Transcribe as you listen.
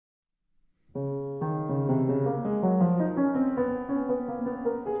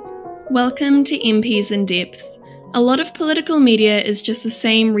Welcome to MPs in Depth. A lot of political media is just the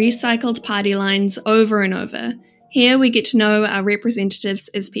same recycled party lines over and over. Here we get to know our representatives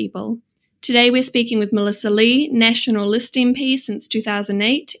as people. Today we're speaking with Melissa Lee, National List MP since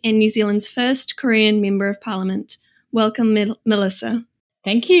 2008 and New Zealand's first Korean Member of Parliament. Welcome, Melissa.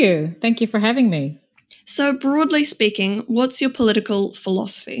 Thank you. Thank you for having me. So broadly speaking, what's your political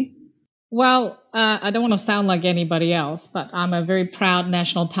philosophy? Well, I don't want to sound like anybody else, but I'm a very proud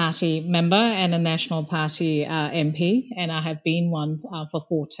National Party member and a National Party MP, and I have been one for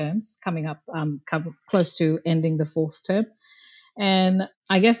 4 terms, coming up close to ending the 4th term. And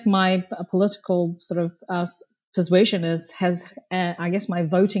I guess my political sort of persuasion I guess my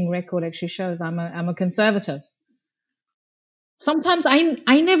voting record actually shows I'm a conservative. Sometimes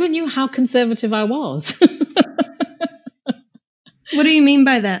I never knew how conservative I was. What do you mean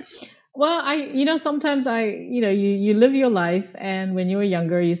by that? Well, sometimes you live your life, and when you were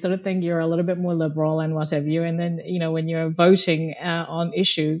younger, you sort of think you're a little bit more liberal and what have you. And then, when you're voting on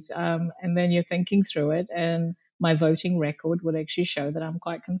issues, and then you're thinking through it, and my voting record would actually show that I'm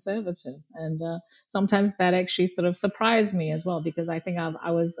quite conservative. And sometimes that actually sort of surprised me as well, because I think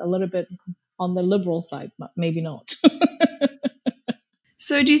I was a little bit on the liberal side, but maybe not.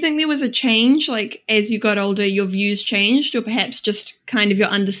 So do you think there was a change, like as you got older, your views changed, or perhaps just kind of your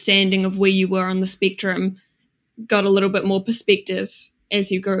understanding of where you were on the spectrum got a little bit more perspective as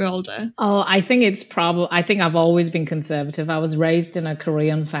you grew older? Oh, I think I think I've always been conservative. I was raised in a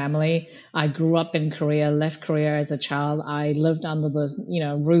Korean family. I grew up in Korea, left Korea as a child. I lived under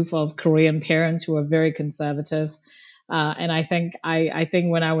the, roof of Korean parents who were very conservative. And I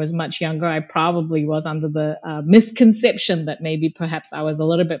think when I was much younger, I probably was under the misconception that maybe perhaps I was a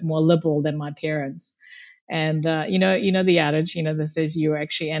little bit more liberal than my parents. And the adage, that says you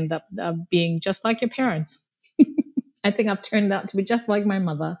actually end up being just like your parents. I think I've turned out to be just like my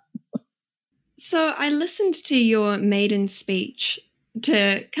mother. So I listened to your maiden speech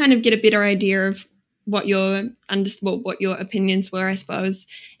to kind of get a better idea of what your opinions were, I suppose.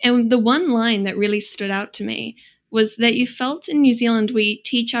 And the one line that really stood out to me was that you felt in New Zealand we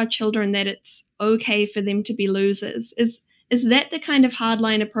teach our children that it's okay for them to be losers. Is that the kind of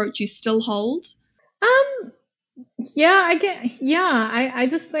hardline approach you still hold? I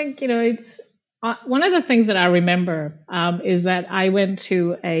just think, it's one of the things that I remember is that I went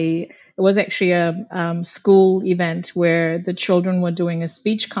to it was actually a school event where the children were doing a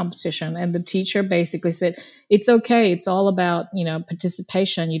speech competition, and the teacher basically said, it's okay. It's all about,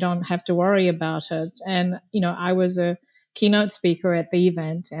 participation. You don't have to worry about it. And, I was a keynote speaker at the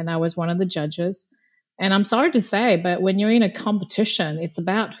event, and I was one of the judges. And I'm sorry to say, but when you're in a competition, it's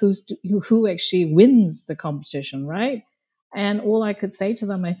about who actually wins the competition, right? And all I could say to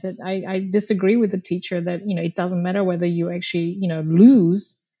them, I said, I disagree with the teacher that, it doesn't matter whether you actually,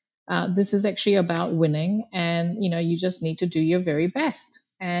 lose. This is actually about winning, and, you just need to do your very best.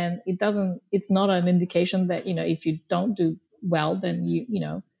 And it's not an indication that, if you don't do well, then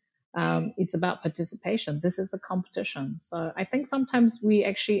it's about participation. This is a competition. So I think sometimes we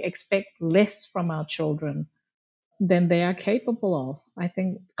actually expect less from our children than they are capable of. I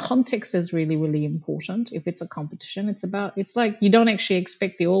think context is really, really important. If it's a competition, it's like you don't actually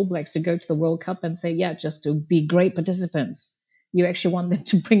expect the All Blacks to go to the World Cup and say, yeah, just to be great participants. You actually want them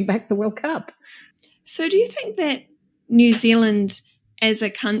to bring back the World Cup. So do you think that New Zealand as a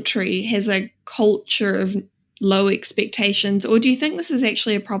country has a culture of low expectations, or do you think this is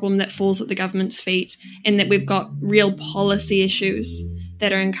actually a problem that falls at the government's feet and that we've got real policy issues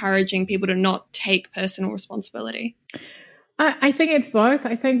that are encouraging people to not take personal responsibility? I think it's both.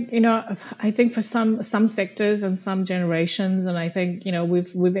 I think, I think for some sectors and some generations, and I think,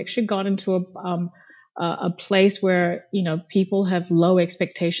 we've actually got into a place where, people have low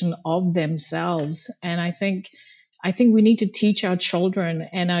expectation of themselves. And I think we need to teach our children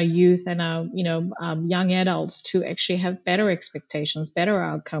and our youth and our, young adults to actually have better expectations, better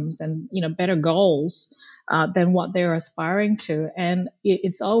outcomes, and, better goals than what they're aspiring to. And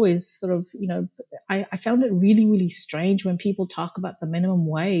it's always sort of, I found it really, really strange when people talk about the minimum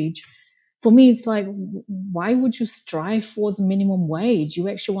wage. For me, it's like, why would you strive for the minimum wage? You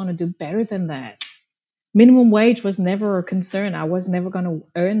actually want to do better than that. Minimum wage was never a concern. I was never going to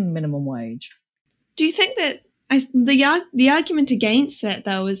earn minimum wage. Do you think that the argument against that,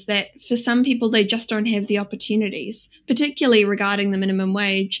 though, is that for some people, they just don't have the opportunities, particularly regarding the minimum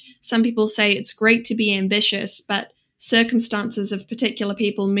wage? Some people say it's great to be ambitious, but circumstances of particular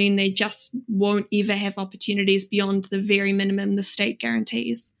people mean they just won't ever have opportunities beyond the very minimum the state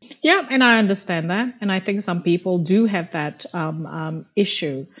guarantees. Yeah, and I understand that. And I think some people do have that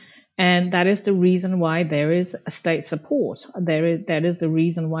issue. And that is the reason why there is a state support. That is the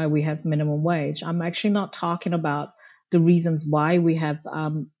reason why we have minimum wage. I'm actually not talking about the reasons why we have,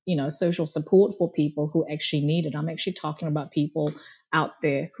 social support for people who actually need it. I'm actually talking about people out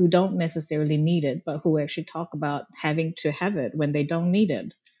there who don't necessarily need it, but who actually talk about having to have it when they don't need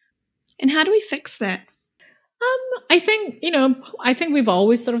it. And how do we fix that? I think we've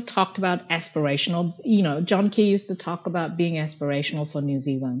always sort of talked about aspirational. John Key used to talk about being aspirational for New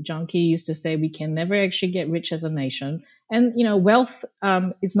Zealand. John Key used to say we can never actually get rich as a nation. And, wealth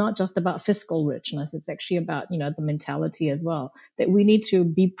is not just about fiscal richness. It's actually about, the mentality as well, that we need to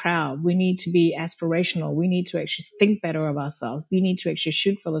be proud. We need to be aspirational. We need to actually think better of ourselves. We need to actually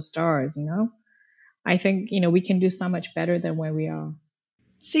shoot for the stars. I think, we can do so much better than where we are.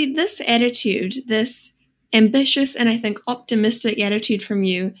 See, this attitude, this ambitious and I think optimistic attitude from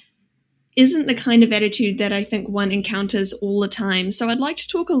you isn't the kind of attitude that I think one encounters all the time. So I'd like to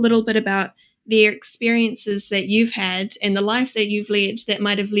talk a little bit about the experiences that you've had and the life that you've led that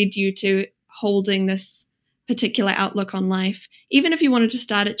might have led you to holding this particular outlook on life, even if you wanted to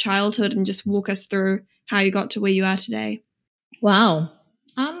start at childhood and just walk us through how you got to where you are today. Wow.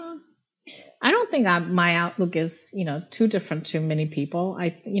 I don't think my outlook is, too different to many people.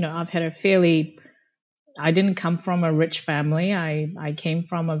 I've had I didn't come from a rich family. I came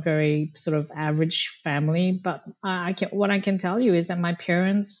from a very sort of average family, but what I can tell you is that my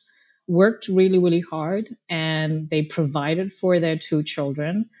parents worked really, really hard and they provided for their two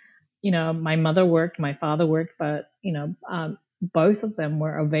children. My mother worked, my father worked, but, both of them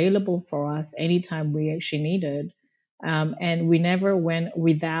were available for us anytime we actually needed. And we never went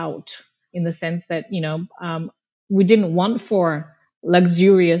without, in the sense that, we didn't want for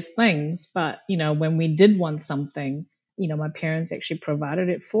luxurious things, but, when we did want something, my parents actually provided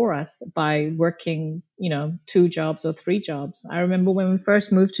it for us by working, 2 jobs or 3 jobs. I remember when we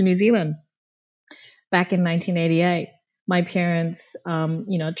first moved to New Zealand back in 1988, my parents,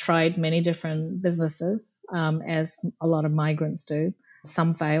 tried many different businesses, as a lot of migrants do.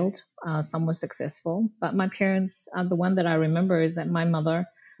 Some failed, some were successful. But my parents, the one that I remember is that my mother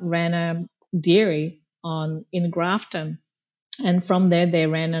ran a dairy in Grafton. And from there, they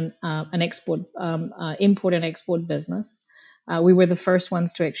ran an import and export business. We were the first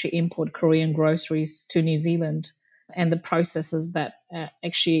ones to actually import Korean groceries to New Zealand, and the processes that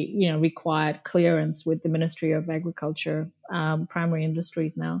actually, required clearance with the Ministry of Agriculture, Primary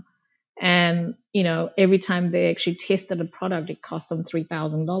Industries now. And, every time they actually tested a product, it cost them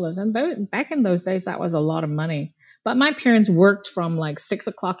 $3,000. And back in those days, that was a lot of money. But my parents worked from like 6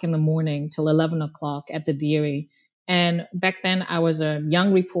 o'clock in the morning till 11 o'clock at the dairy. And back then, I was a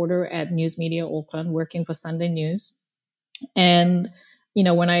young reporter at News Media Auckland, working for Sunday News. And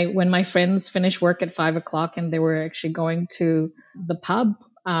when my friends finished work at 5 o'clock and they were actually going to the pub,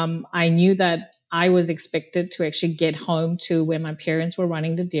 I knew that I was expected to actually get home to where my parents were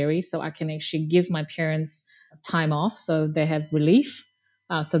running the dairy, so I can actually give my parents time off, so they have relief,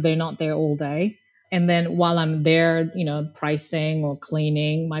 so they're not there all day. And then while I'm there, pricing or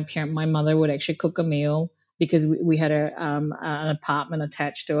cleaning, my mother would actually cook a meal, because we had an apartment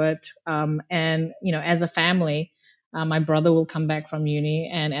attached to it. And as a family, my brother will come back from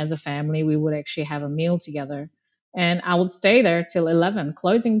uni, and as a family, we would actually have a meal together. And I would stay there till 11,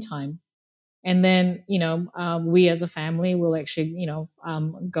 closing time. And then, we as a family will actually,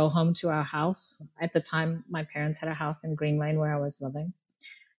 go home to our house. At the time, my parents had a house in Green Lane where I was living.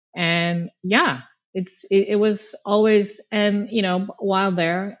 And yeah, it was always, and, while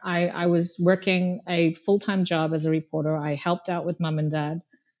there, I was working a full-time job as a reporter. I helped out with mom and dad.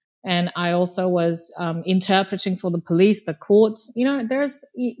 And I also was interpreting for the police, the courts.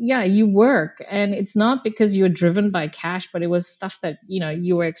 You work, and it's not because you're driven by cash, but it was stuff that,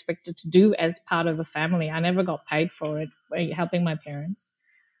 you were expected to do as part of the family. I never got paid for it, helping my parents.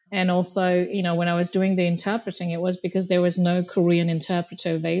 And also, when I was doing the interpreting, it was because there was no Korean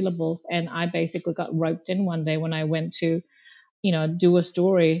interpreter available. And I basically got roped in one day when I went to do a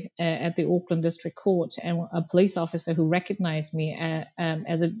story at the Auckland District Court, and a police officer who recognized me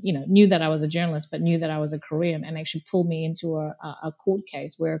as knew that I was a journalist, but knew that I was a Korean, and actually pulled me into a court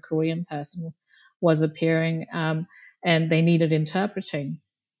case where a Korean person was appearing, and they needed interpreting.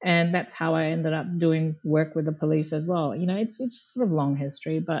 And that's how I ended up doing work with the police as well. It's sort of long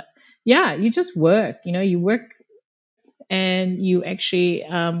history, but yeah, you just work, you work, and you actually,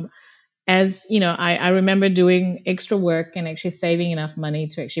 I remember doing extra work and actually saving enough money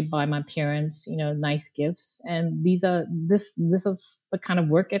to actually buy my parents, nice gifts. And this is the kind of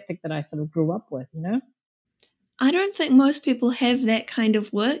work ethic that I sort of grew up with, I don't think most people have that kind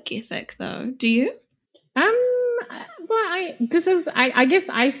of work ethic, though. Do you? I guess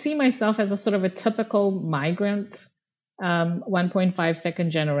I see myself as a sort of a typical migrant, 1.5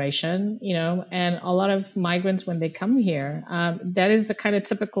 second generation, and a lot of migrants when they come here, that is the kind of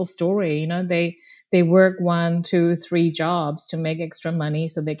typical story. They work 1, 2, 3 jobs to make extra money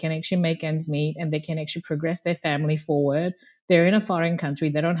so they can actually make ends meet and they can actually progress their family forward. They're in a foreign country.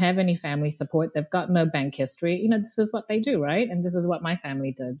 They don't have any family support. They've got no bank history. This is what they do, right? And this is what my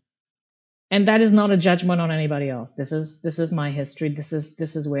family did. And that is not a judgment on anybody else. This is my history. This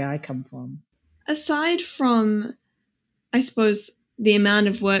is where I come from. Aside from, I suppose, the amount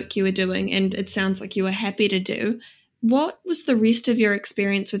of work you were doing, and it sounds like you were happy to do, what was the rest of your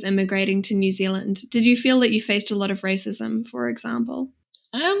experience with immigrating to New Zealand? Did you feel that you faced a lot of racism, for example?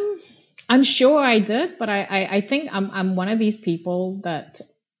 I'm sure I did, but I think I'm one of these people that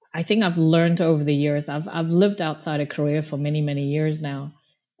I think I've learned over the years. I've lived outside of Korea for many, many years now.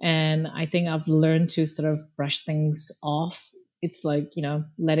 And I think I've learned to sort of brush things off. It's like,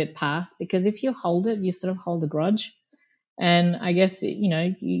 let it pass. Because if you hold it, you sort of hold a grudge. And I guess,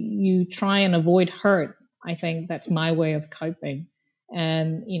 you try and avoid hurt. I think that's my way of coping.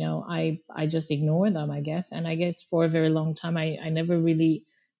 And, I just ignore them, I guess. And I guess for a very long time, I never really,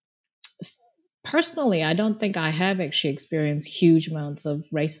 personally, I don't think I have actually experienced huge amounts of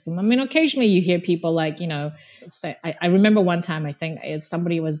racism. I mean, occasionally you hear people like, say, I remember one time, I think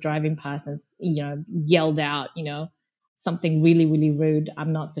somebody was driving past and, yelled out, something really, really rude.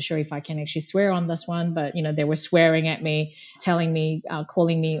 I'm not so sure if I can actually swear on this one, but, they were swearing at me, telling me,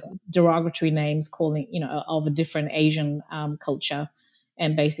 calling me derogatory names, calling, of a different Asian culture.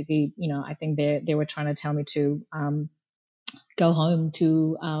 And basically, I think they were trying to tell me to go home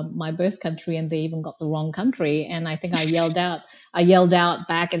to my birth country, and they even got the wrong country. And I think I yelled out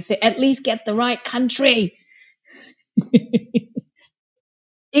back and said, at least get the right country.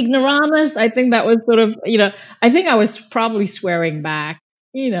 Ignoramus. I think that was sort of, I think I was probably swearing back,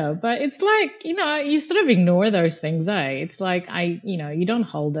 but it's like, you sort of ignore those things, eh? It's like, you don't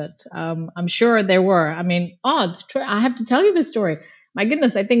hold it. I'm sure there were, I mean, I have to tell you this story. My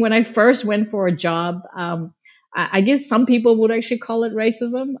goodness. I think when I first went for a job, I guess some people would actually call it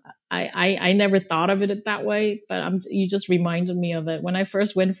racism. I never thought of it that way, but you just reminded me of it. When I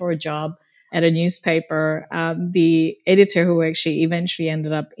first went for a job at a newspaper, the editor who actually eventually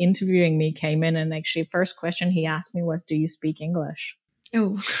ended up interviewing me came in, and actually first question he asked me was, do you speak English?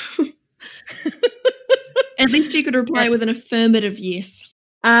 Oh. At least you could reply with an affirmative yes.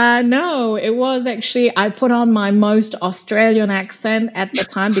 No, it was actually, I put on my most Australian accent at the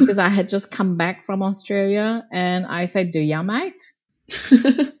time because I had just come back from Australia, and I said, do ya, mate?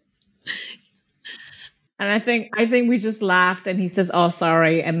 And I think we just laughed, and he says, oh,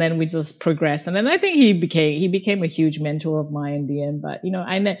 sorry. And then we just progressed. And then I think he became a huge mentor of mine in the end. But,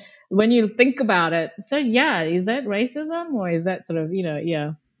 when you think about it, so yeah, is that racism, or is that sort of,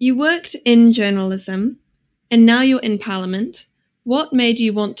 yeah. You worked in journalism, and now you're in Parliament. What made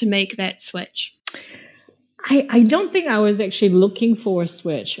you want to make that switch? I don't think I was actually looking for a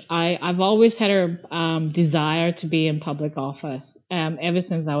switch. I've always had a desire to be in public office ever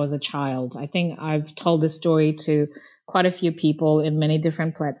since I was a child. I think I've told this story to quite a few people in many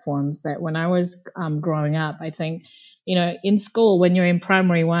different platforms, that when I was growing up, I think, in school, when you're in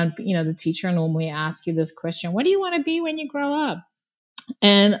primary one, the teacher normally asks you this question, what do you want to be when you grow up?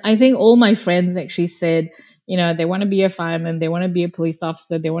 And I think all my friends actually said, they want to be a fireman, they want to be a police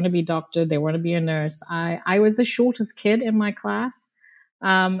officer, they want to be a doctor, they want to be a nurse. I was the shortest kid in my class,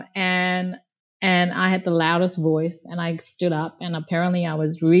 and I had the loudest voice, and I stood up, and apparently I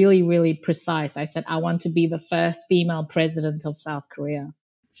was really, really precise. I said, I want to be the first female president of South Korea.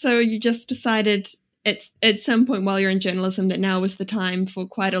 So you just decided at some point while you're in journalism that now was the time for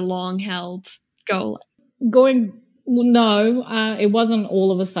quite a long-held goal. No, it wasn't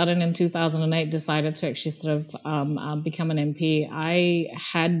all of a sudden in 2008 decided to actually sort of become an MP. I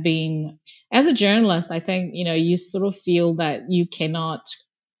had been, as a journalist, I think, you sort of feel that you cannot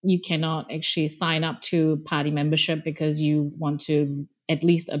actually sign up to party membership because you want to at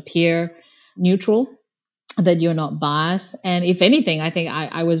least appear neutral, that you're not biased. And if anything, I think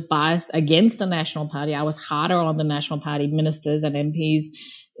I was biased against the National Party. I was harder on the National Party ministers and MPs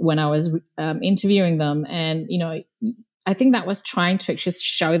when I was interviewing them. And, I think that was trying to actually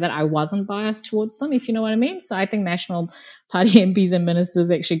show that I wasn't biased towards them, if you know what I mean. So I think National Party MPs and ministers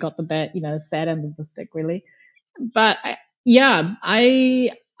actually got the bad, sad end of the stick, really. But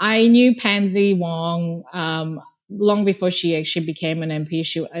I knew Pansy Wong long before she actually became an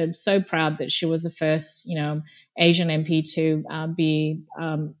MP. I'm so proud that she was the first, Asian MP to be,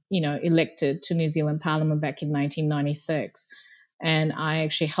 elected to New Zealand Parliament back in 1996. And I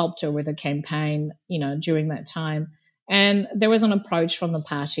actually helped her with a campaign, during that time. And there was an approach from the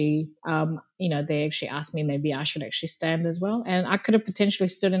party. They actually asked me maybe I should actually stand as well. And I could have potentially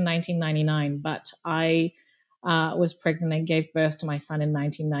stood in 1999, but I was pregnant and gave birth to my son in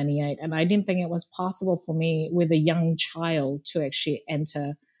 1998. And I didn't think it was possible for me with a young child to actually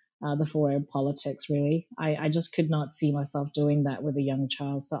enter the foray of politics, really. I just could not see myself doing that with a young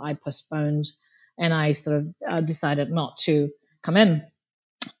child. So I postponed and I sort of decided not to come in.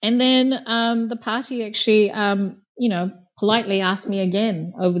 And then the party actually, politely asked me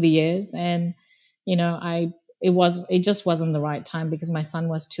again over the years, and it just wasn't the right time because my son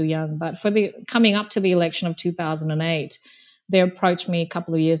was too young. But for the coming up to the election of 2008, they approached me a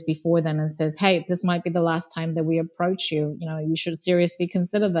couple of years before then and says, "Hey, this might be the last time that we approach you. You should seriously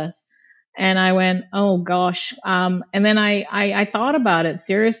consider this." And I went, oh gosh. And then I thought about it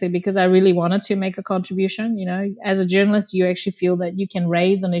seriously because I really wanted to make a contribution. As a journalist, you actually feel that you can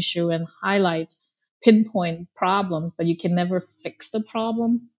raise an issue and highlight, pinpoint problems, but you can never fix the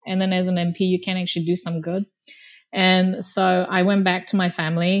problem. And then as an MP, you can actually do some good. And so I went back to my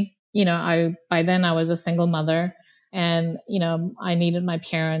family. By then I was a single mother. And, I needed my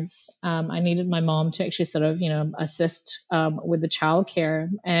parents. I needed my mom to actually sort of, assist with the childcare.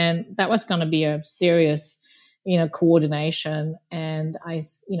 And that was going to be a serious, coordination. And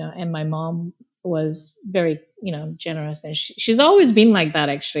and my mom was very, generous. And she's always been like that,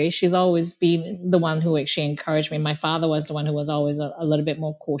 actually. She's always been the one who actually encouraged me. My father was the one who was always a little bit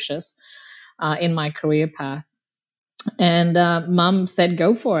more cautious in my career path. And mom said,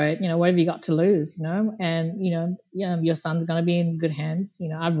 go for it. What have you got to lose? And, your son's going to be in good hands.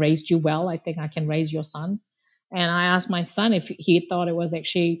 I've raised you well. I think I can raise your son. And I asked my son if he thought it was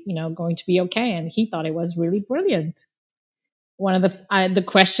actually, going to be okay. And he thought it was really brilliant. One of the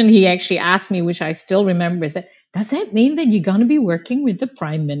question he actually asked me, which I still remember, is that, does that mean that you're going to be working with the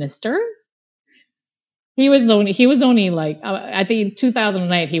prime minister? He was only like, I think in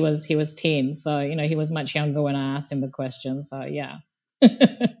 2008 he was 10, so he was much younger when I asked him the question. So yeah.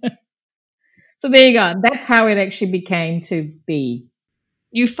 So there you go. That's how it actually became to be.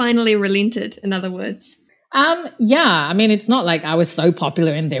 You finally relented, in other words. Yeah. I mean, it's not like I was so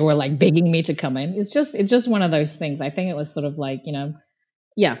popular and they were like begging me to come in. It's just one of those things. I think it was sort of like,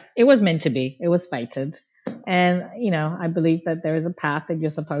 yeah, it was meant to be. It was fated. And, I believe that there is a path that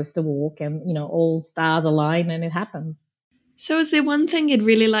you're supposed to walk and, all stars align and it happens. So is there one thing you'd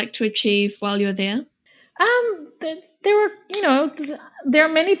really like to achieve while you're there? There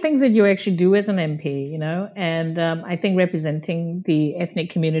are many things that you actually do as an MP, and I think representing the ethnic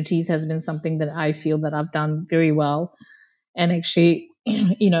communities has been something that I feel that I've done very well. And actually,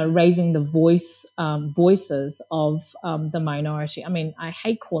 raising the voices of the minority. I mean, I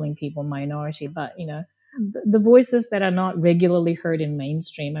hate calling people minority, but, the voices that are not regularly heard in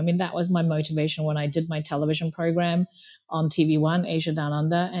mainstream. I mean, that was my motivation when I did my television program on TV1, Asia Down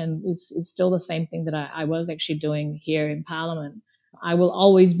Under, and it's still the same thing that I was actually doing here in Parliament. I will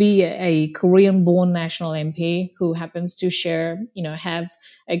always be a Korean-born national MP who happens to have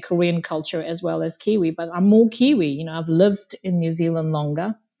a Korean culture as well as Kiwi, but I'm more Kiwi. I've lived in New Zealand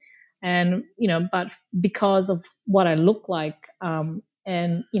longer, and but because of what I look like,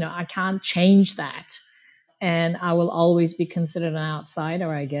 and I can't change that. And I will always be considered an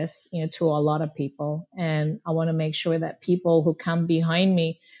outsider, I guess, to a lot of people. And I want to make sure that people who come behind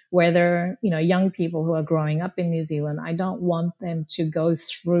me, whether, young people who are growing up in New Zealand, I don't want them to go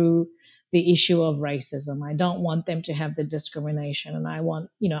through the issue of racism. I don't want them to have the discrimination. And I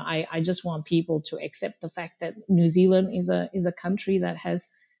want, I just want people to accept the fact that New Zealand is a country that has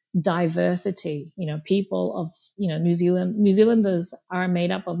diversity. People of, New Zealanders are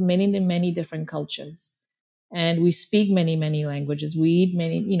made up of many, many different cultures. And we speak many, many languages. We eat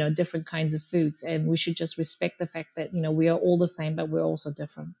many, different kinds of foods. And we should just respect the fact that, we are all the same, but we're also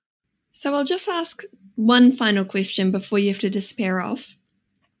different. So I'll just ask one final question before you have to despair off.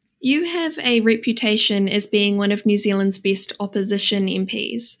 You have a reputation as being one of New Zealand's best opposition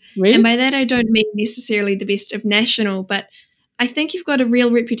MPs. Really? And by that, I don't mean necessarily the best of national, but I think you've got a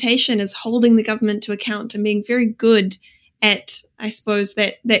real reputation as holding the government to account and being very good at, I suppose,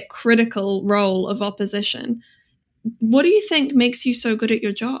 that critical role of opposition. What do you think makes you so good at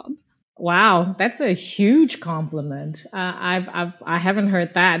your job? Wow, that's a huge compliment. I haven't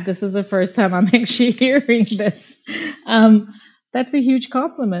heard that. This is the first time I'm actually hearing this. That's a huge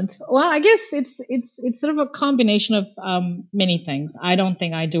compliment. Well, I guess it's sort of a combination of many things. I don't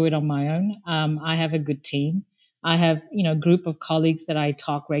think I do it on my own. I have a good team. I have, a group of colleagues that I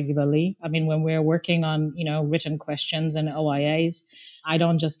talk regularly. I mean, when we're working on, written questions and OIAs, I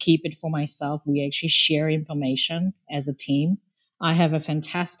don't just keep it for myself. We actually share information as a team. I have a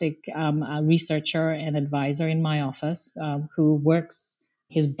fantastic researcher and advisor in my office who works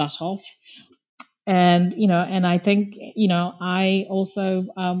his butt off. And, and I think, I also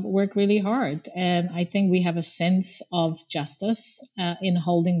work really hard. And I think we have a sense of justice in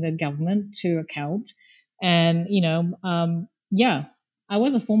holding the government to account. And, yeah, I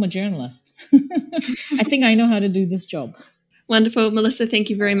was a former journalist. I think I know how to do this job. Wonderful. Melissa, thank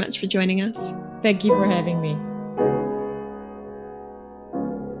you very much for joining us. Thank you for having me.